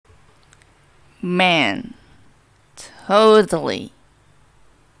Man, totally,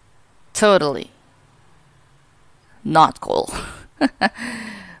 totally not cool.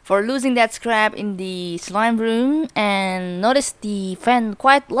 For losing that scrap in the slime room and noticed the fan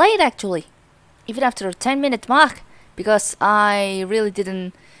quite late actually, even after a 10-minute mark, because I really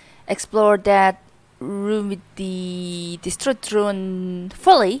didn't explore that room with the destroyed drone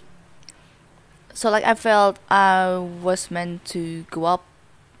fully. So like I felt I was meant to go up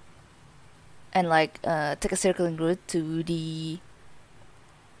and like take a circling route to the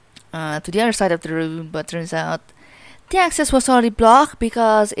other side of the room, but turns out the access was already blocked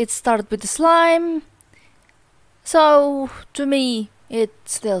because it started with the slime. So to me, it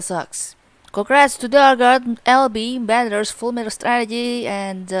still sucks. Congrats to Dargard, LB, Banner's Full Metal Strategy,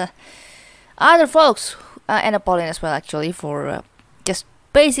 and other folks, and Apollon as well actually, for just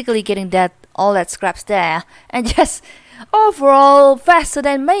basically getting that all that scraps there and just overall faster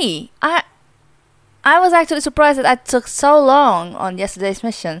than me. I was actually surprised that I took so long on yesterday's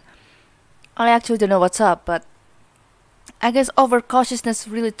mission. I actually don't know what's up, but I guess overcautiousness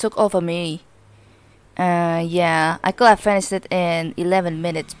really took over me. Yeah, I could have finished it in 11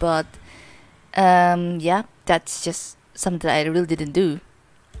 minutes, but yeah, that's just something that I really didn't do.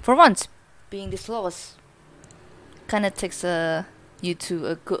 For once, being the slowest kind of takes you to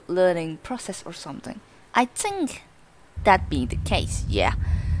a good learning process or something. I think that being the case, yeah.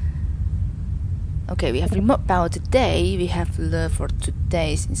 Okay, we have remote power today. We have love for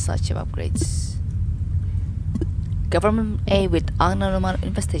today's in search of upgrades. Government A with abnormal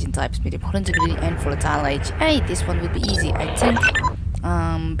infestation types, medium degree and volatile age. Hey, this one will be easy, I think.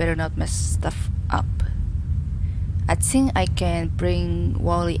 Better not mess stuff up. I think I can bring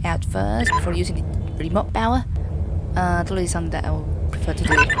Wally out first before using the remote power. Totally something that I would prefer to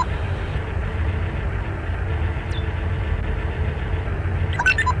do.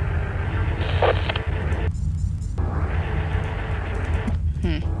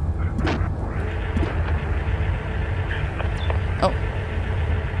 Oh.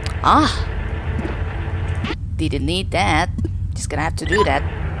 Ah! Didn't need that. Just gonna have to do that.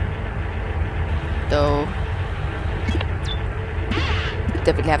 Though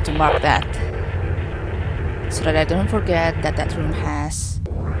definitely have to mark that so that I don't forget that that room has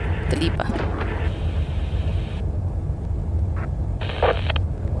the lever.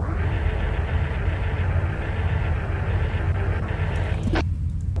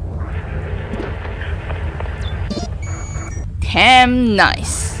 Damn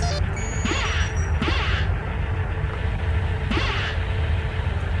nice.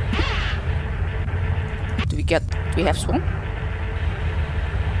 Do we have swarm?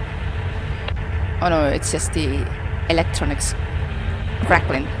 Oh no, it's just the electronics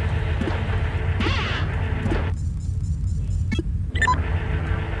crackling.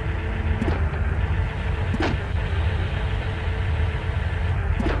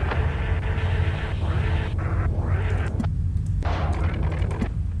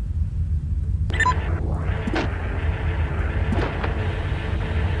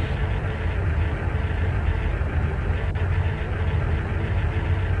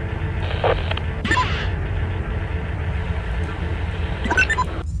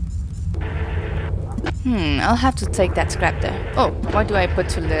 I'll have to take that scrap there. Oh, why do I put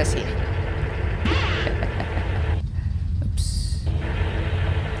two layers here? Oops.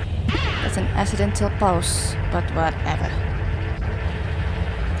 That's an accidental pause, but whatever.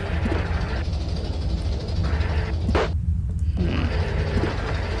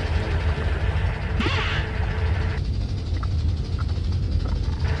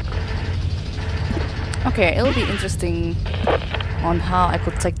 Okay, it'll be interesting on how I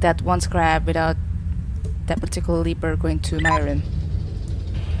could take that one scrap without that particular leaper going to my room.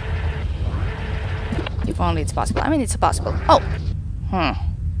 If only it's possible. I mean, it's possible. Oh! I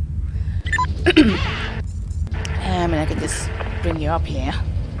mean, I can just bring you up here.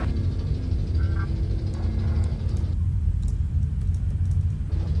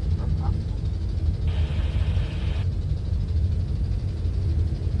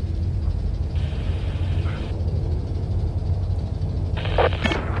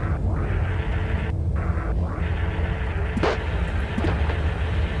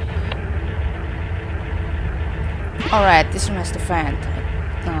 Alright, this one has the fan.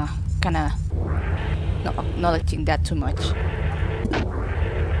 Kinda not acknowledging that too much.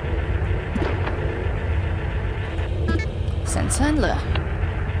 Sense handler.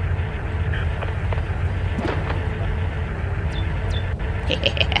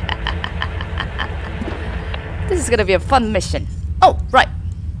 This is gonna be a fun mission. Oh, right.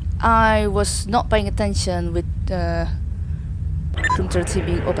 I was not paying attention with room 30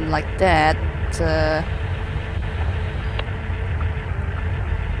 being open like that. I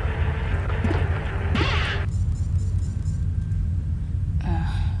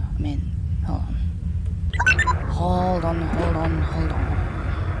mean, hold on. Hold on, hold on, hold on.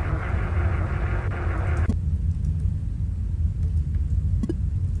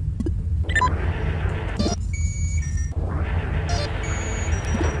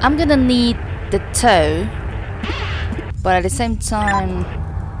 I'm gonna need the toe, but at the same time,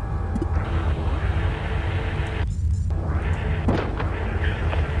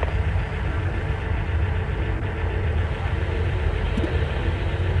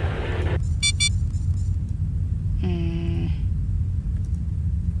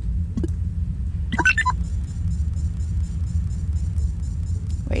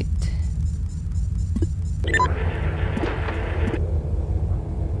 wait.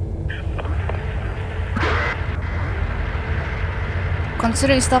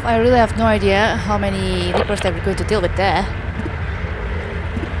 Considering stuff, I really have no idea how many Reapers that we're going to deal with there.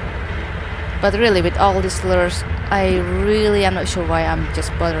 But really, with all these lures, I really am not sure why I'm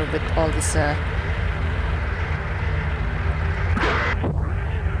just bothered with all this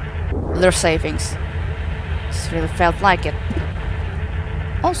lure savings. Just really felt like it.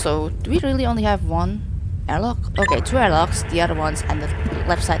 Also, do we really only have one airlock? Okay, 2 airlocks, the other one's on the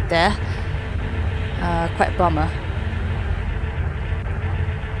left side there. Quite a bummer.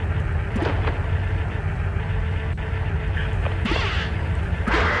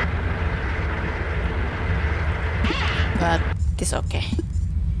 But it's okay.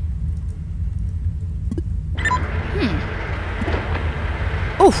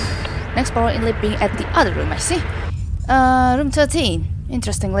 Oof! Next power inlet being at the other room, I see. Room 13,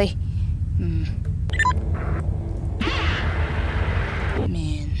 interestingly. Man.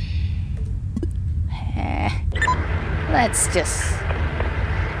 Let's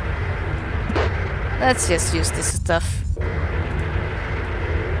just use this stuff.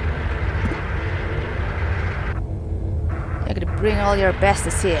 You're gonna bring all your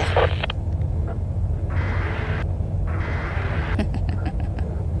besties here.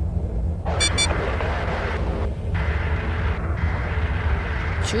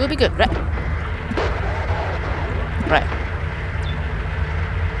 Should be good, right? Right.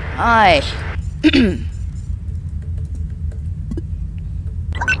 Aye.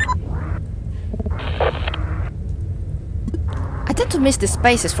 I tend to miss the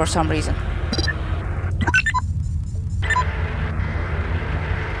spaces for some reason.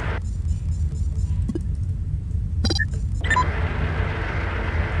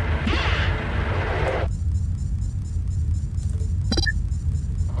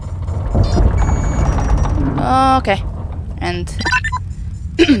 Okay, and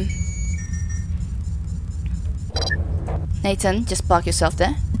Nathan, just park yourself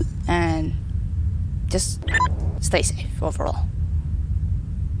there and just stay safe overall.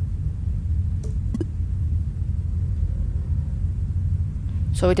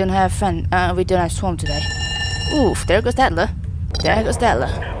 So we don't have Swarm today. Oof, there goes Dattler. There goes Dattler.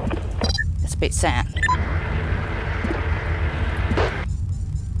 That's a bit sad.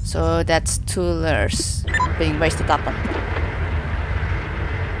 So that's 2 lures being wasted up on.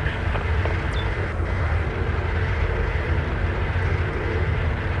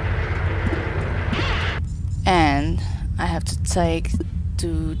 And I have to take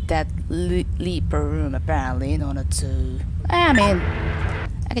to that leaper room apparently in order to... I mean,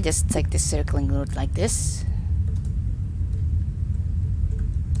 I can just take this circling route like this.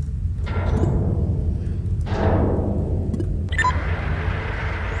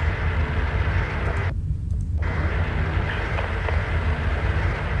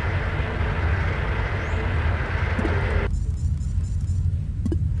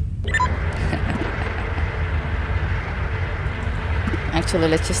 Actually,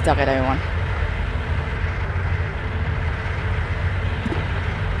 let's just duck it, everyone.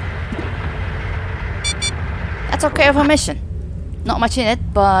 That's okay of a mission. Not much in it,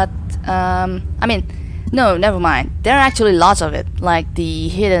 but I mean, no, never mind. There are actually lots of it, like the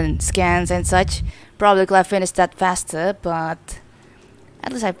hidden scans and such. Probably could have finished that faster, but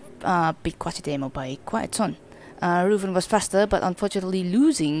at least I beat Quasi-Demo by quite a ton. Reuven was faster, but unfortunately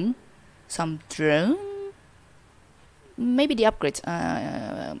losing some drone. Maybe the upgrades,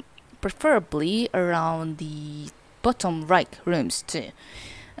 preferably around the bottom right rooms too,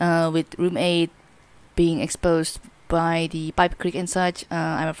 with room 8 being exposed by the pipe creek and such.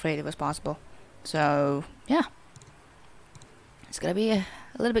 I'm afraid it was possible. So yeah, it's gonna be a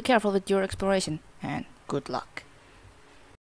little bit careful with your exploration, and good luck.